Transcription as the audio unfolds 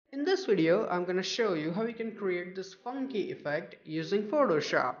In this video, I'm gonna show you how you can create this funky effect using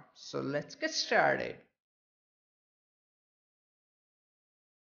Photoshop. So let's get started.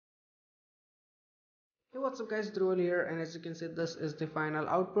 Hey, what's up guys, Dhruval here, and as you can see, this is the final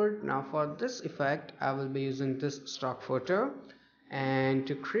output. Now for this effect, I will be using this stock photo, and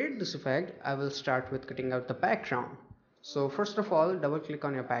to create this effect, I will start with cutting out the background. So first of all, double click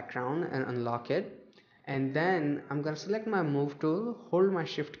on your background and unlock it. And then I'm gonna select my move tool, hold my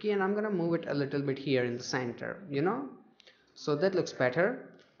shift key, and I'm gonna move it a little bit here in the center, so that looks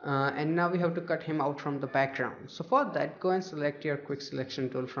better. And now we have to cut him out from the background. So for that, go and select your quick selection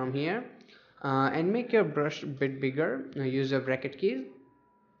tool from here, and make your brush a bit bigger. Now use your bracket keys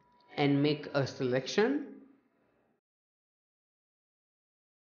and make a selection.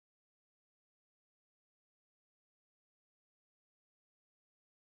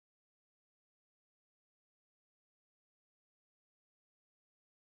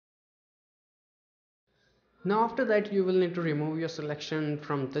 Now after that, you will need to remove your selection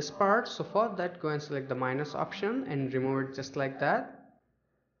from this part. So for that, go and select the minus option and remove it just like that.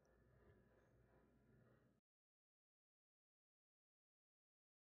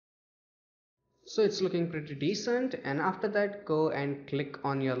 So it's looking pretty decent, and after that, go and click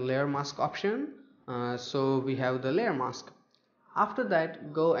on your layer mask option. So we have the layer mask. After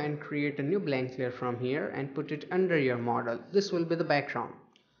that, go and create a new blank layer from here and put it under your model. This will be the background.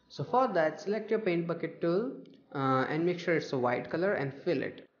 So for that, select your paint bucket tool and make sure it's a white color and fill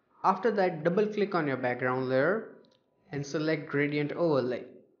it. After that, double click on your background layer and select gradient overlay.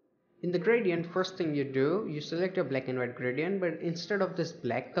 In the gradient, first thing you do, you select your black and white gradient, but instead of this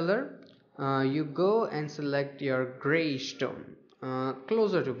black color, you go and select your grayish tone,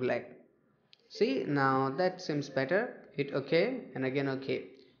 closer to black. See, now that seems better. Hit OK and again OK.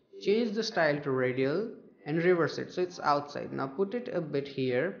 Change the style to radial and reverse it so it's outside. Now put it a bit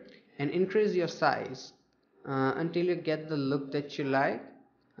here and increase your size until you get the look that you like.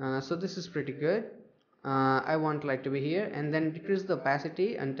 So this is pretty good. I want light to be here, and then decrease the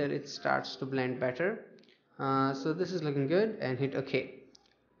opacity until it starts to blend better. So this is looking good, and hit OK.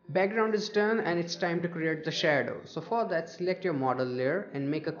 Background is done, and it's time to create the shadow. So for that, select your model layer and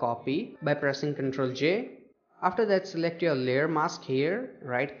make a copy by pressing Ctrl J. After that, select your layer mask here,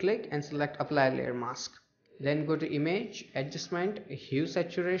 right click and select apply layer mask. Then go to image, adjustment, hue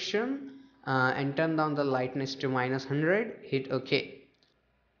saturation, and turn down the lightness to -100. Hit OK.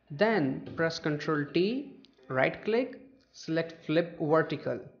 Then press Ctrl T, right click, select flip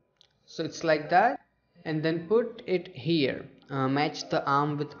vertical. So it's like that, and then put it here. Match the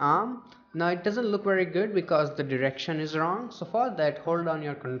arm with arm. Now it doesn't look very good because the direction is wrong. So for that, hold on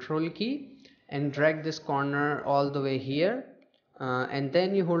your control key and drag this corner all the way here. And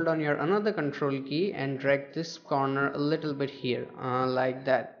then you hold on your another control key and drag this corner a little bit here, like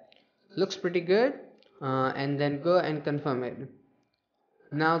that. Looks pretty good. And then go and confirm it.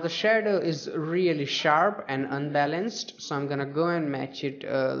 Now the shadow is really sharp and unbalanced, so I'm gonna go and match it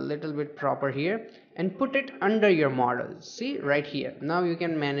a little bit proper here and put it under your model. See, right here. Now you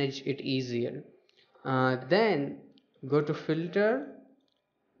can manage it easier. Then go to filter,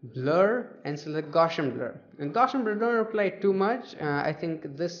 blur, and select Gaussian blur. And Gaussian blur, don't apply too much. I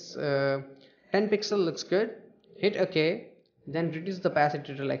think this 10 pixel looks good. Hit OK. Then reduce the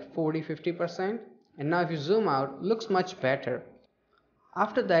opacity to like 40-50%. And now if you zoom out, looks much better.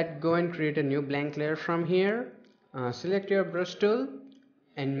 After that, go and create a new blank layer from here. Select your brush tool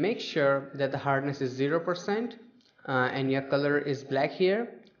and make sure that the hardness is 0% and your color is black here.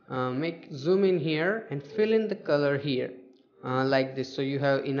 Zoom in here and fill in the color here, like this, so you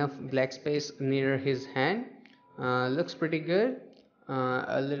have enough black space near his hand. Looks pretty good.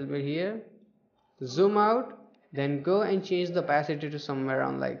 A little bit here. Zoom out, then go and change the opacity to somewhere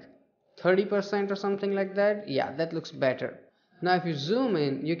around like 30% or something like that. Yeah, that looks better. Now if you zoom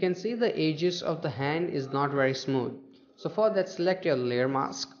in, you can see the edges of the hand is not very smooth. So for that, select your layer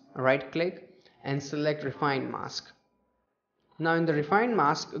mask, right click and select refine mask. Now in the refine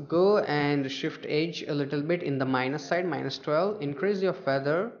mask, go and shift edge a little bit in the minus side, -12, increase your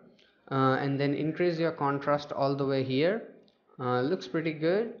feather, and then increase your contrast all the way here. Looks pretty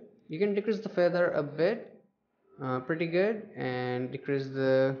good. You can decrease the feather a bit, pretty good, and decrease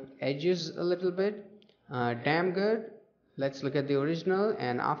the edges a little bit. Damn good. Let's look at the original,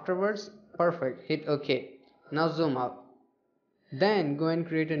 and afterwards, perfect. Hit OK. Now zoom out. Then go and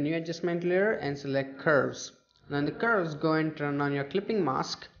create a new adjustment layer and select curves. Now in the curves, go and turn on your clipping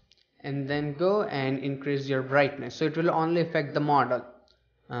mask and then go and increase your brightness, so it will only affect the model.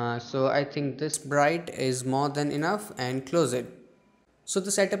 So I think this bright is more than enough, and close it. So the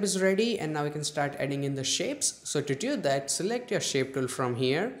setup is ready and now we can start adding in the shapes. So to do that, select your shape tool from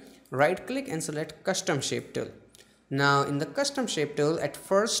here, right click and select custom shape tool. Now in the custom shape tool, at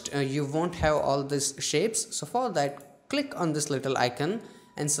first you won't have all these shapes. So for that, click on this little icon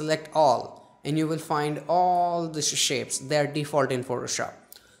and select all, and you will find all these shapes. They are default in Photoshop.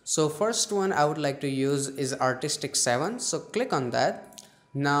 So first one I would like to use is artistic 7. So click on that.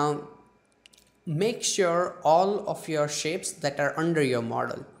 Now make sure all of your shapes that are under your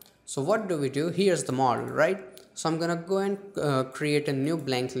model. So what do we do? Here's the model, right? So I'm gonna go and create a new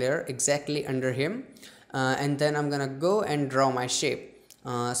blank layer exactly under him, and then I'm gonna go and draw my shape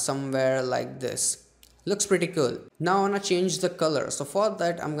somewhere like this. Looks pretty cool. Now I wanna change the color. So for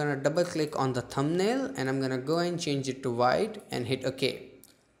that I'm gonna double click on the thumbnail and I'm gonna go and change it to white and hit OK.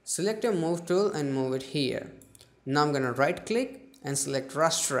 Select your move tool and move it here. Now I'm gonna right click and select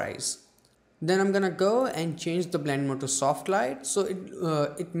rasterize. Then I'm gonna go and change the blend mode to soft light so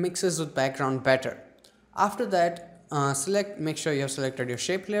it mixes with background better. After that, make sure you have selected your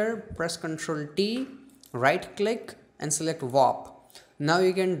shape layer, press Ctrl T, right click and select warp. Now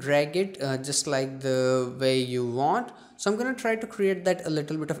you can drag it just like the way you want. So I'm gonna try to create that a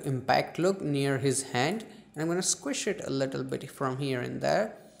little bit of impact look near his hand, and I'm gonna squish it a little bit from here and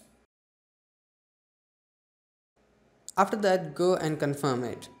there. After that, go and confirm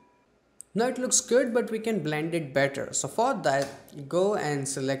it. Now it looks good, but we can blend it better. So for that, go and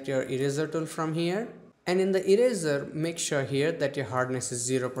select your eraser tool from here. And in the eraser, make sure here that your hardness is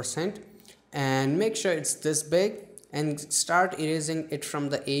 0%. And make sure it's this big. And start erasing it from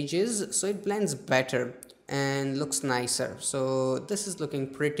the edges so it blends better and looks nicer. So this is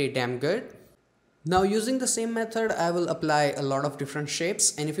looking pretty damn good. Now using the same method, I will apply a lot of different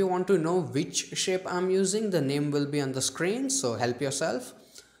shapes. And if you want to know which shape I'm using, the name will be on the screen. So help yourself.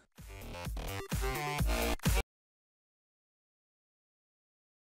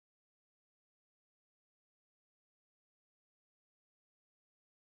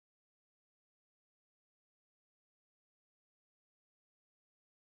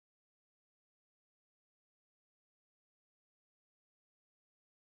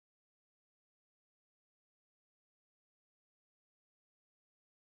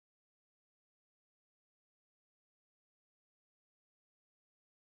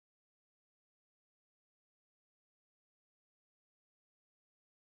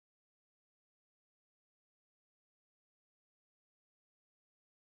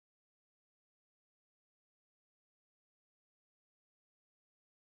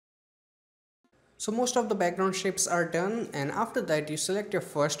 So most of the background shapes are done, and after that you select your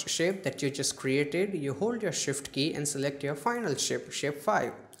first shape that you just created, you hold your shift key and select your final shape, shape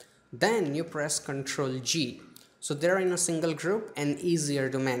 5. Then you press Ctrl G. So they're in a single group and easier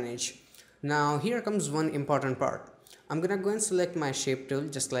to manage. Now here comes one important part. I'm gonna go and select my shape tool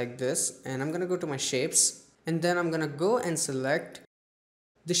just like this, and I'm gonna go to my shapes, and then I'm gonna go and select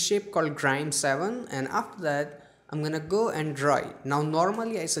the shape called Grime 7, and after that I'm gonna go and draw it. Now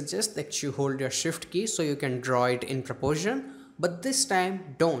normally I suggest that you hold your shift key so you can draw it in proportion, but this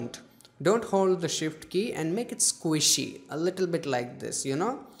time don't hold the shift key and make it squishy a little bit like this, you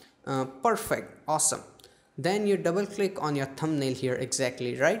know. Perfect, awesome. Then you double click on your thumbnail here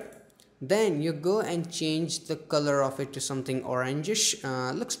exactly, right? Then you go and change the color of it to something orangish.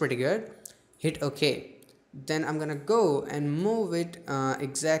 Looks pretty good. Hit OK. Then I'm gonna go and move it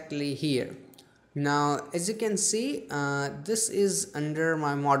exactly here. Now as you can see, this is under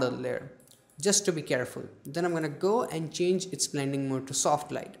my model layer. Just to be careful. Then I'm gonna go and change its blending mode to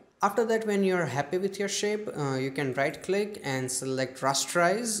soft light. After that, when you're happy with your shape, you can right click and select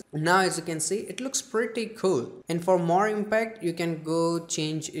rasterize. Now as you can see, it looks pretty cool. And for more impact, you can go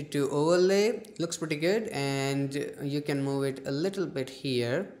change it to overlay. Looks pretty good, and you can move it a little bit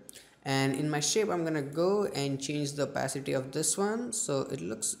here. And in my shape, I'm gonna go and change the opacity of this one so it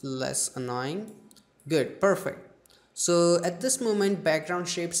looks less annoying. Good, perfect. So at this moment, background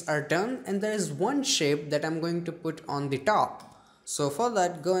shapes are done, and there is one shape that I'm going to put on the top. So for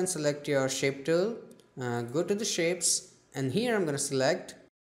that, go and select your shape tool, go to the shapes, and here I'm going to select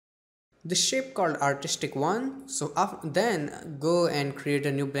the shape called artistic 1. So then go and create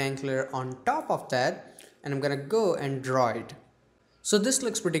a new blank layer on top of that, and I'm going to go and draw it. So this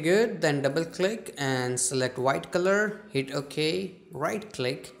looks pretty good. Then double click and select white color, hit OK, right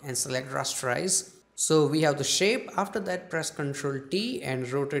click and select rasterize. So we have the shape. After that, press Ctrl T and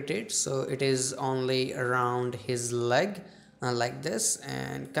rotate it so it is only around his leg like this,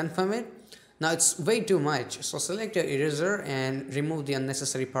 and confirm it. Now it's way too much, so select your eraser and remove the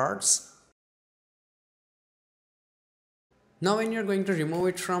unnecessary parts. Now when you're going to remove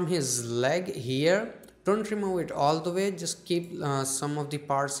it from his leg here, Don't remove it all the way, just keep some of the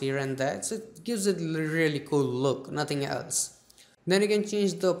parts here and there, so it gives it a really cool look, nothing else. Then you can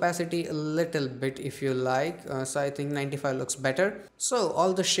change the opacity a little bit if you like, so I think 95 looks better. So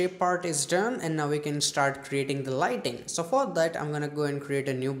all the shape part is done, and now we can start creating the lighting. So for that I'm gonna go and create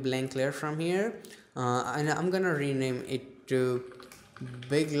a new blank layer from here, and I'm gonna rename it to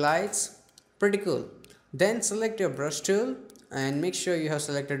big lights. Pretty cool. Then select your brush tool and make sure you have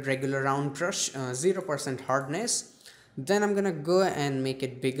selected regular round brush, 0% hardness. Then I'm gonna go and make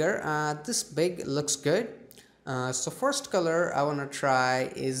it bigger. This big looks good. So first color I wanna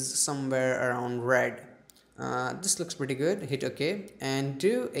try is somewhere around red. This looks pretty good. Hit OK and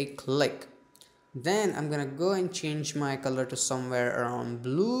do a click. Then I'm gonna go and change my color to somewhere around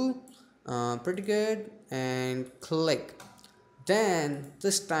blue. Pretty good, and click. Then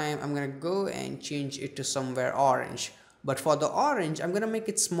this time I'm gonna go and change it to somewhere orange, but for the orange I'm gonna make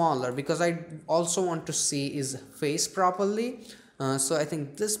it smaller because I also want to see his face properly. So I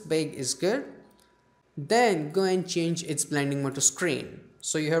think this big is good. Then go and change its blending mode to screen.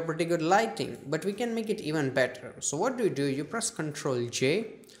 So you have pretty good lighting, but we can make it even better. So what do? You press Ctrl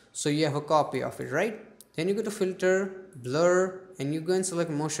J, so you have a copy of it, right? Then you go to filter, blur, and you go and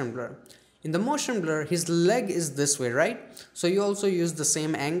select motion blur. In the motion blur, his leg is this way, right? So you also use the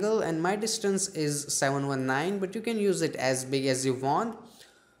same angle, and my distance is 719, but you can use it as big as you want.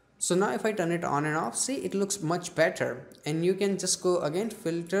 So now if I turn it on and off, see, it looks much better. And you can just go again,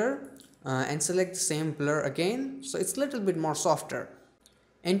 filter, and select the same blur again, so it's a little bit more softer.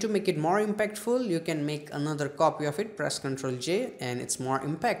 And to make it more impactful, you can make another copy of it, press Ctrl J, and it's more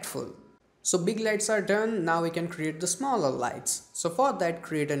impactful. So big lights are done. Now we can create the smaller lights. So for that,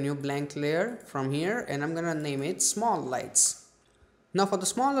 create a new blank layer from here, and I'm gonna name it small lights. Now for the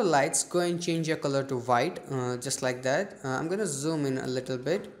smaller lights, go and change your color to white, just like that. I'm gonna zoom in a little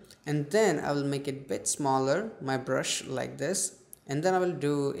bit, and then I will make it a bit smaller, my brush like this, and then I will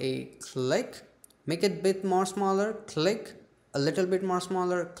do a click, make it a bit more smaller, click, a little bit more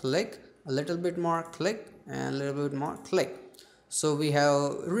smaller, click, a little bit more, click, and a little bit more, click. So we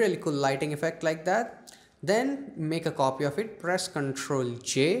have really cool lighting effect like that. Then make a copy of it, press Ctrl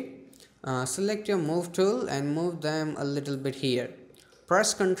J, select your move tool and move them a little bit here.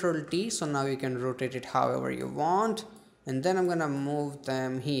 Press Ctrl T, so now you can rotate it however you want, and then I'm gonna move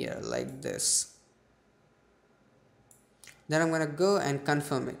them here like this. Then I'm gonna go and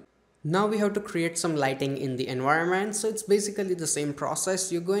confirm it. Now we have to create some lighting in the environment, so it's basically the same process.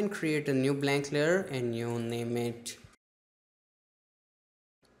 You go and create a new blank layer and you name it.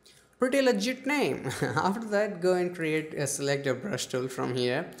 Pretty legit name. After that, go and select your brush tool from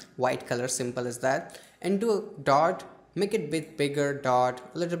here, white color, simple as that, and do a dot, make it a bit bigger dot,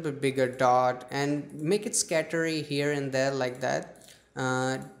 a little bit bigger dot, and make it scattery here and there like that.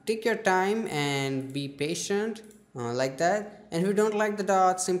 Take your time and be patient, like that. And if you don't like the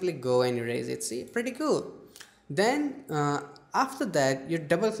dot, simply go and erase it. See, pretty cool. Then after that, you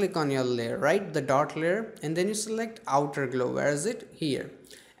double click on your layer, right, the dot layer, and then you select outer glow. Where is it? Here.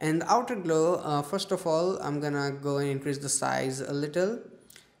 And the outer glow, first of all, I'm gonna go and increase the size a little,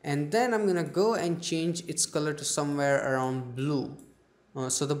 and then I'm gonna go and change its color to somewhere around blue.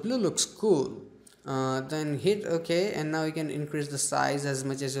 So the blue looks cool. Then hit OK, and now you can increase the size as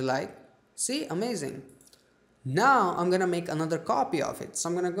much as you like. See, amazing. Now I'm gonna make another copy of it. So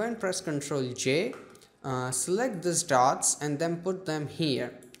I'm gonna go and press Ctrl J, select these dots and then put them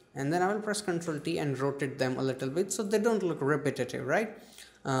here. And then I will press Ctrl T and rotate them a little bit so they don't look repetitive, right?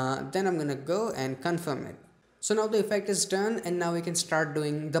 Then I'm gonna go and confirm it. So now the effect is done, and now we can start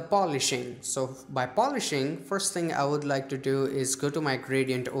doing the polishing. So by polishing, first thing I would like to do is go to my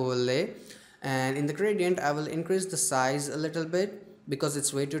gradient overlay, and in the gradient I will increase the size a little bit because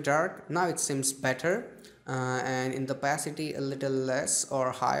it's way too dark. Now it seems better, and in the opacity a little less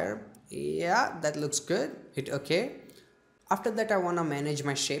or higher. Yeah, that looks good. Hit OK. After that, I want to manage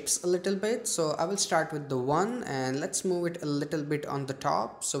my shapes a little bit, so I will start with the one, and let's move it a little bit on the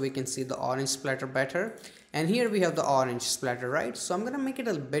top so we can see the orange splatter better. And here we have the orange splatter, right? So I'm gonna make it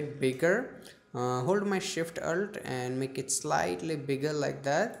a bit bigger. Hold my Shift Alt and make it slightly bigger like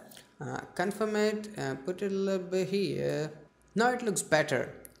that. Confirm it and put it a little bit here. Now it looks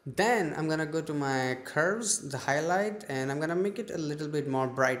better. Then I'm gonna go to my curves, the highlight, and I'm gonna make it a little bit more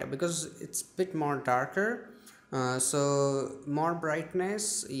brighter because it's a bit more darker. So more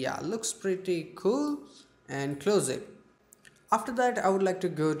brightness, yeah, looks pretty cool, and close it. After that, I would like to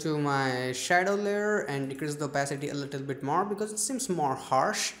go to my shadow layer and decrease the opacity a little bit more because it seems more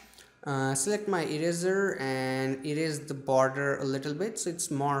harsh. Select my eraser and erase the border a little bit so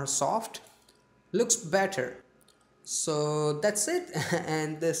it's more soft. Looks better. So that's it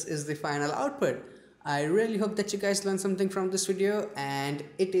and this is the final output. I really hope that you guys learned something from this video, and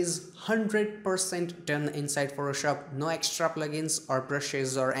it is 100% done inside Photoshop, no extra plugins or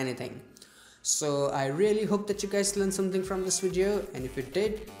brushes or anything. So I really hope that you guys learned something from this video, and if you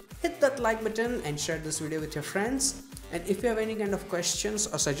did, hit that like button and share this video with your friends. And if you have any kind of questions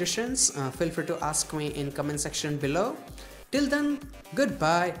or suggestions, feel free to ask me in comment section below. Till then,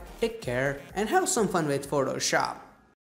 goodbye, take care, and have some fun with Photoshop.